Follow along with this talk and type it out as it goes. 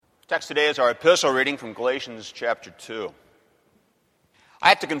Text today is our epistle reading from Galatians chapter 2. I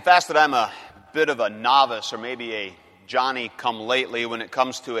have to confess that I'm a bit of a novice, or maybe a Johnny-come-lately, when it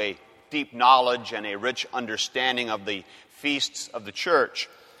comes to a deep knowledge and a rich understanding of the feasts of the church.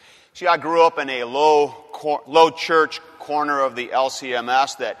 See, I grew up in a low church corner of the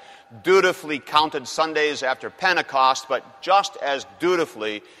LCMS that dutifully counted Sundays after Pentecost, but just as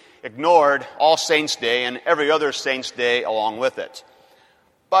dutifully ignored All Saints' Day and every other Saints' Day along with it.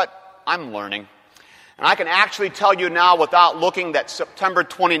 But I'm learning. And I can actually tell you now without looking that September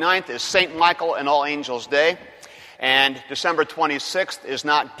 29th is St. Michael and All Angels' Day. And December 26th is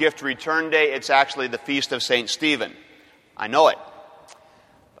not Gift Return Day. It's actually the Feast of St. Stephen. I know it.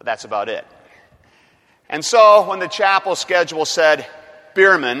 But that's about it. And so when the chapel schedule said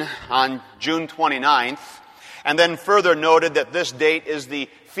Biermann on June 29th, and then further noted that this date is the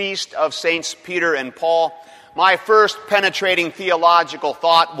Feast of Saints Peter and Paul, my first penetrating theological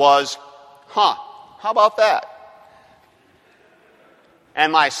thought was, how about that?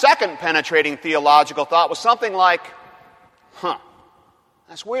 And my second penetrating theological thought was something like,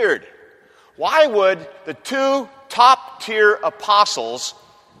 that's weird. Why would the two top-tier apostles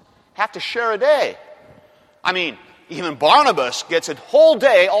have to share a day? I mean, even Barnabas gets a whole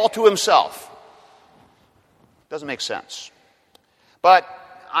day all to himself. Doesn't make sense. But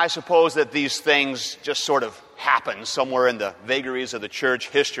I suppose that these things just sort of happen somewhere in the vagaries of the church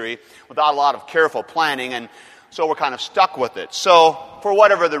history without a lot of careful planning, and so we're kind of stuck with it. So, for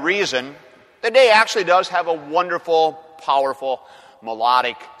whatever the reason, the day actually does have a wonderful, powerful,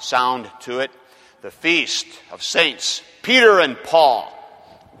 melodic sound to it. The Feast of Saints Peter and Paul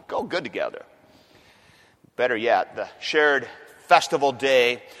go good together. Better yet, the shared festival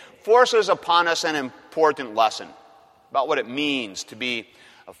day forces upon us an important lesson about what it means to be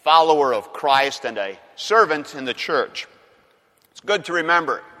a follower of Christ and a servant in the church. It's good to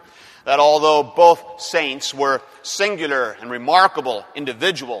remember that although both saints were singular and remarkable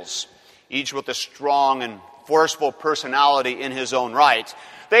individuals, each with a strong and forceful personality in his own right,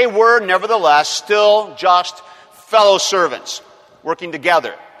 they were nevertheless still just fellow servants working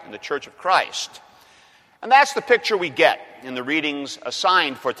together in the Church of Christ. And that's the picture we get in the readings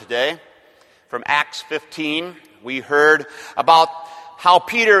assigned for today. From Acts 15, we heard about how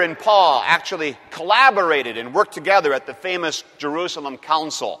Peter and Paul actually collaborated and worked together at the famous Jerusalem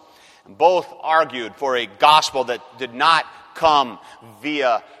Council. And both argued for a gospel that did not come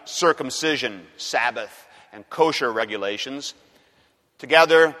via circumcision, Sabbath, and kosher regulations.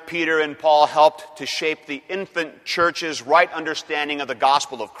 Together, Peter and Paul helped to shape the infant church's right understanding of the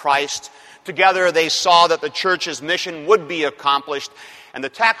gospel of Christ. Together, they saw that the church's mission would be accomplished. And the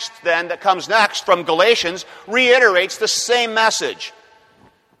text then that comes next from Galatians reiterates the same message.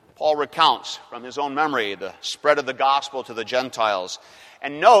 Paul recounts from his own memory the spread of the gospel to the Gentiles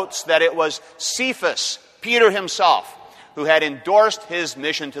and notes that it was Cephas, Peter himself, who had endorsed his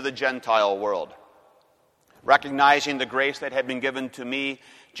mission to the Gentile world. Recognizing the grace that had been given to me,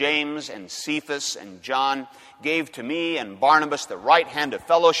 James and Cephas and John gave to me and Barnabas the right hand of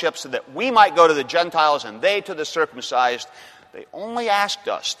fellowship so that we might go to the Gentiles and they to the circumcised. They only asked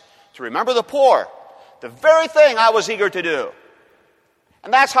us to remember the poor, the very thing I was eager to do.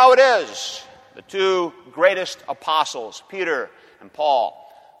 And that's how it is. The two greatest apostles, Peter and Paul,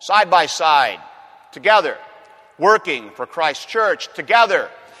 side by side, together, working for Christ's church, together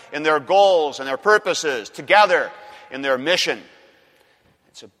in their goals and their purposes, together in their mission.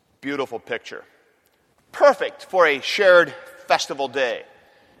 It's a beautiful picture. Perfect for a shared festival day.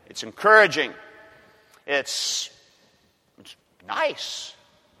 It's encouraging. It's nice.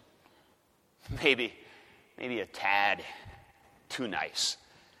 Maybe a tad too nice.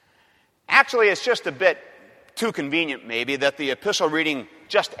 Actually, it's just a bit too convenient, maybe, that the epistle reading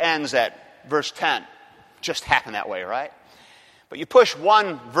just ends at verse 10. Just happened that way, right? But you push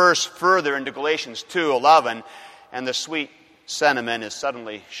one verse further into Galatians 2:11, and the sweet sentiment is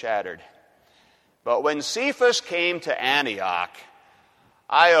suddenly shattered. But when Cephas came to Antioch,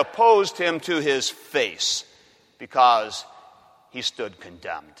 I opposed him to his face because he stood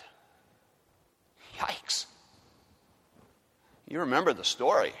condemned. Yikes. You remember the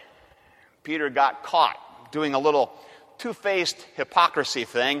story. Peter got caught doing a little two-faced hypocrisy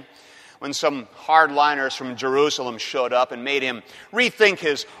thing when some hardliners from Jerusalem showed up and made him rethink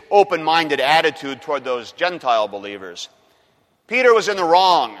his open-minded attitude toward those Gentile believers. Peter was in the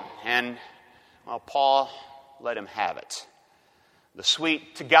wrong, and Paul let him have it. The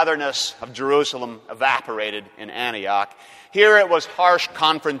sweet togetherness of Jerusalem evaporated in Antioch. Here it was harsh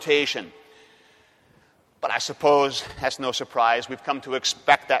confrontation. But I suppose that's no surprise. We've come to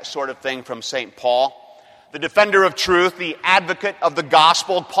expect that sort of thing from St. Paul. the defender of truth, the advocate of the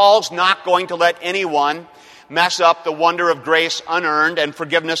gospel. Paul's not going to let anyone mess up the wonder of grace unearned and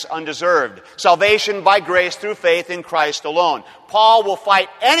forgiveness undeserved. Salvation by grace through faith in Christ alone. Paul will fight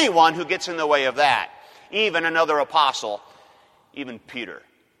anyone who gets in the way of that, even another apostle, even Peter.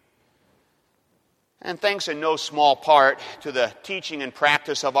 And thanks in no small part to the teaching and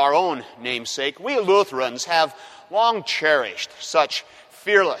practice of our own namesake, we Lutherans have long cherished such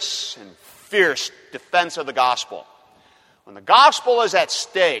fearless and fierce defense of the gospel. When the gospel is at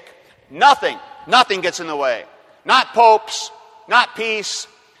stake, nothing gets in the way. Not popes, not peace,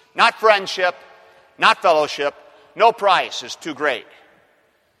 not friendship, not fellowship. No price is too great.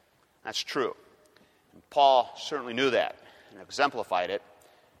 That's true. And Paul certainly knew that and exemplified it.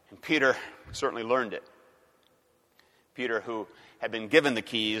 And Peter certainly learned it. Peter, who had been given the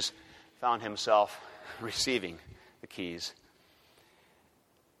keys, found himself receiving the keys.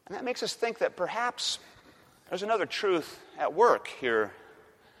 And that makes us think that perhaps there's another truth at work here.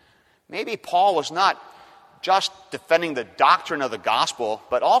 Maybe Paul was not just defending the doctrine of the gospel,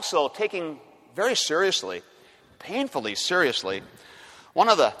 but also taking very seriously, painfully seriously, one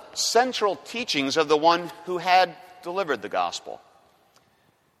of the central teachings of the one who had delivered the gospel.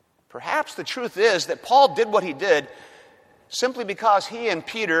 Perhaps the truth is that Paul did what he did simply because he and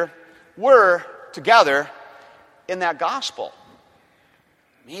Peter were together in that gospel.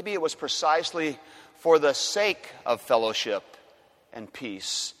 Maybe it was precisely for the sake of fellowship and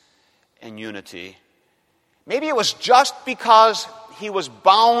peace and unity. Maybe it was just because he was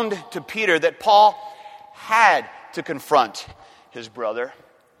bound to Peter that Paul had to confront his brother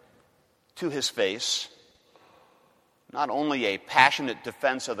to his face. Not only a passionate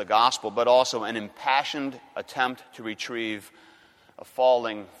defense of the gospel, but also an impassioned attempt to retrieve a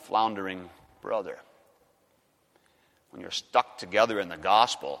falling, floundering brother. When you're stuck together in the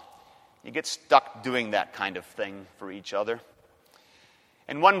gospel, you get stuck doing that kind of thing for each other.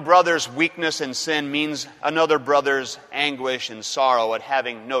 And one brother's weakness and sin means another brother's anguish and sorrow at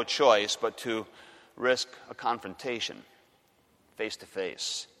having no choice but to risk a confrontation face to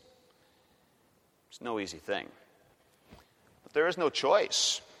face. It's no easy thing. But there is no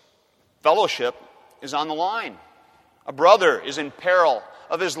choice. Fellowship is on the line. A brother is in peril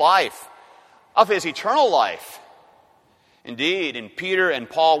of his life, of his eternal life. Indeed, in Peter and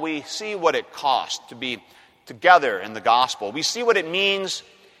Paul, we see what it costs to be together in the gospel. We see what it means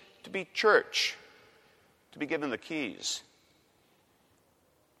to be church, to be given the keys.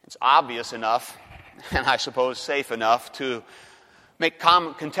 It's obvious enough, and I suppose safe enough, to make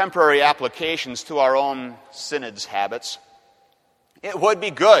contemporary applications to our own synod's habits. It would be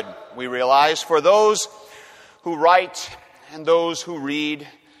good, we realize, for those who write and those who read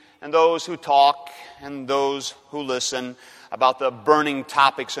and those who talk and those who listen about the burning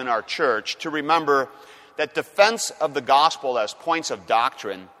topics in our church to remember that defense of the gospel as points of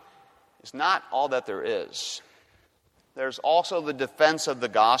doctrine is not all that there is. There's also the defense of the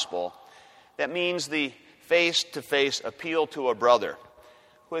gospel that means the face-to-face appeal to a brother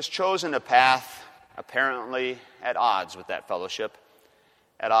who has chosen a path apparently at odds with that fellowship,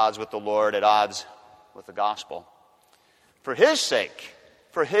 at odds with the Lord, at odds with the gospel. For his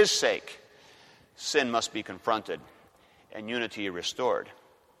sake, sin must be confronted and unity restored.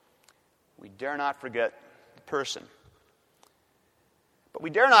 We dare not forget the person. But we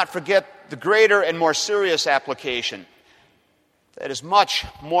dare not forget the greater and more serious application that is much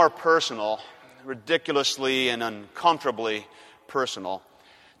more personal, ridiculously and uncomfortably personal.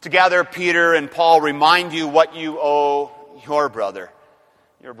 Together, Peter and Paul remind you what you owe your brother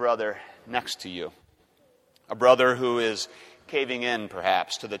next to you. A brother who is caving in,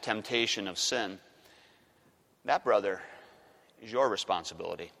 perhaps, to the temptation of sin. That brother is your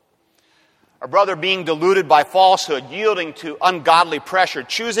responsibility. A brother being deluded by falsehood, yielding to ungodly pressure,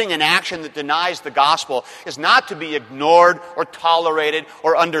 choosing an action that denies the gospel is not to be ignored or tolerated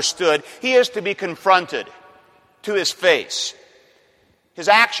or understood. He is to be confronted to his face. His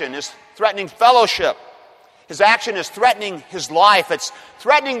action is threatening fellowship. His action is threatening his life. It's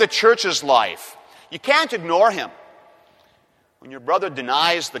threatening the church's life. You can't ignore him. When your brother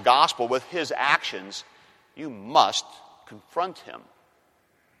denies the gospel with his actions, you must confront him.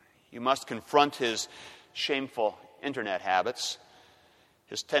 You must confront his shameful internet habits,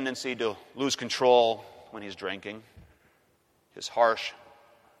 his tendency to lose control when he's drinking, his harsh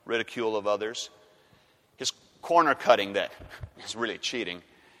ridicule of others, his corner cutting that is really cheating,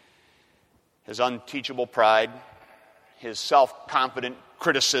 his unteachable pride, his self-confident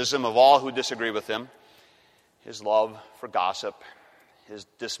criticism of all who disagree with him, his love for gossip, his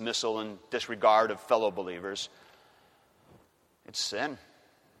dismissal and disregard of fellow believers. It's sin.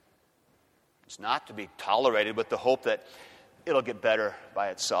 It's not to be tolerated with the hope that it'll get better by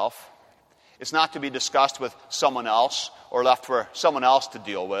itself. It's not to be discussed with someone else or left for someone else to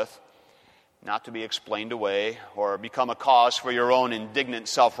deal with. Not to be explained away or become a cause for your own indignant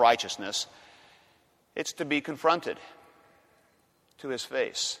self-righteousness. It's to be confronted to his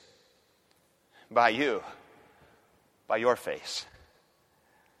face. By you. By your face.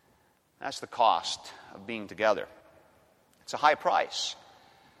 That's the cost of being together. It's a high price,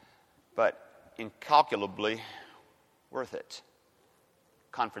 but incalculably worth it.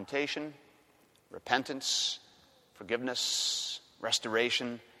 Confrontation, repentance, forgiveness,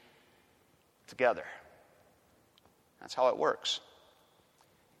 restoration, together. That's how it works.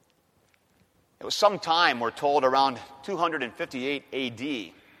 It was some time, we're told, around 258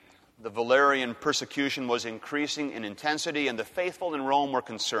 A.D., the Valerian persecution was increasing in intensity, and the faithful in Rome were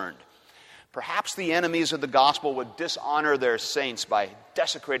concerned. Perhaps the enemies of the gospel would dishonor their saints by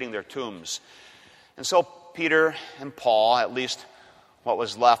desecrating their tombs. And so Peter and Paul, at least what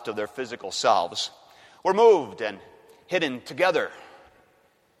was left of their physical selves, were moved and hidden together.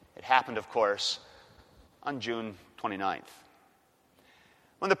 It happened, of course, on June 29th.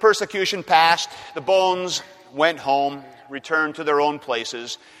 When the persecution passed, the bones went home, returned to their own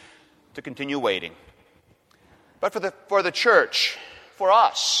places to continue waiting. But for the church, for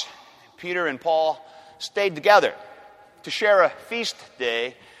us, Peter and Paul stayed together to share a feast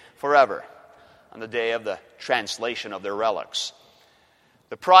day forever on the day of the translation of their relics.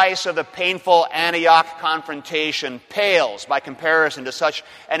 The price of the painful Antioch confrontation pales by comparison to such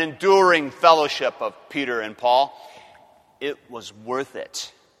an enduring fellowship of Peter and Paul. It was worth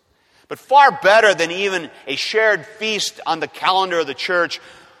it. But far better than even a shared feast on the calendar of the church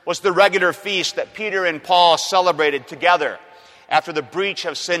was the regular feast that Peter and Paul celebrated together after the breach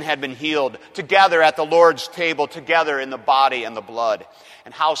of sin had been healed, together at the Lord's table, together in the body and the blood.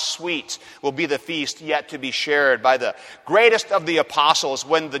 And how sweet will be the feast yet to be shared by the greatest of the apostles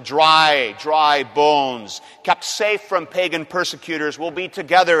when the dry bones, kept safe from pagan persecutors, will be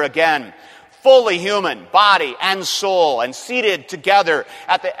together again, fully human, body and soul, and seated together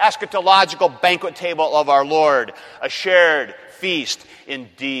at the eschatological banquet table of our Lord. A shared feast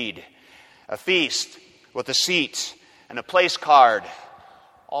indeed. A feast with a seat and a place card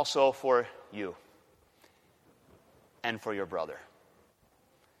also for you and for your brother.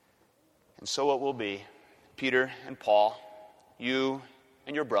 And so it will be, Peter and Paul, you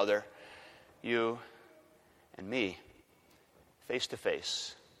and your brother, you and me, face to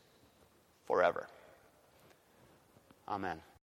face forever. Amen.